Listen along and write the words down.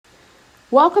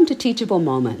Welcome to Teachable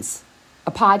Moments,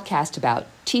 a podcast about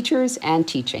teachers and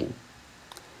teaching.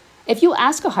 If you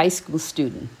ask a high school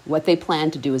student what they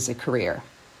plan to do as a career,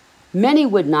 many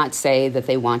would not say that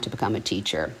they want to become a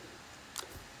teacher.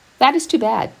 That is too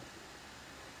bad.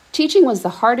 Teaching was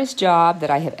the hardest job that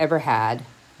I have ever had,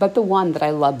 but the one that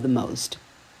I love the most.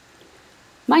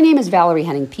 My name is Valerie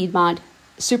Henning-Piedmont,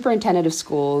 Superintendent of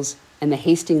Schools in the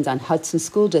Hastings-on-Hudson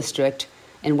School District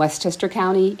in Westchester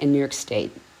County in New York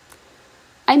State.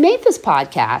 I made this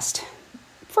podcast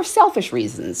for selfish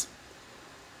reasons.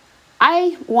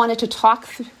 I wanted to talk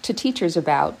to teachers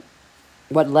about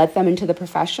what led them into the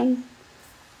profession,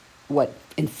 what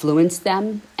influenced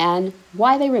them, and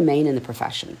why they remain in the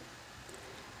profession.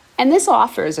 And this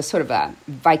offers a sort of a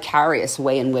vicarious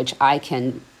way in which I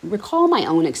can recall my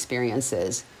own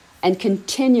experiences and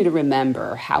continue to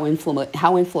remember how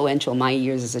influential my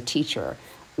years as a teacher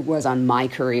was on my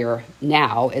career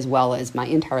now as well as my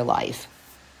entire life.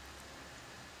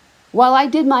 While I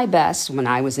did my best when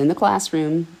I was in the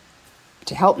classroom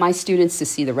to help my students to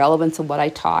see the relevance of what I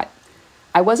taught,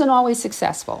 I wasn't always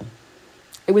successful.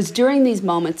 It was during these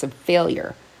moments of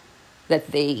failure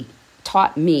that they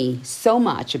taught me so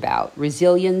much about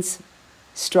resilience,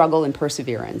 struggle, and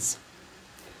perseverance.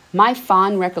 My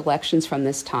fond recollections from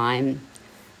this time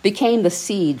became the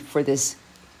seed for this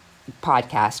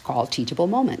podcast called Teachable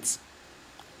Moments.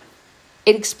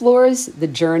 It explores the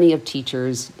journey of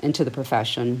teachers into the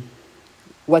profession,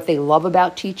 what they love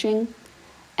about teaching,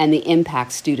 and the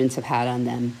impact students have had on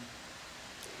them.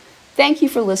 Thank you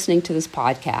for listening to this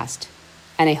podcast,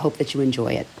 and I hope that you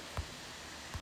enjoy it.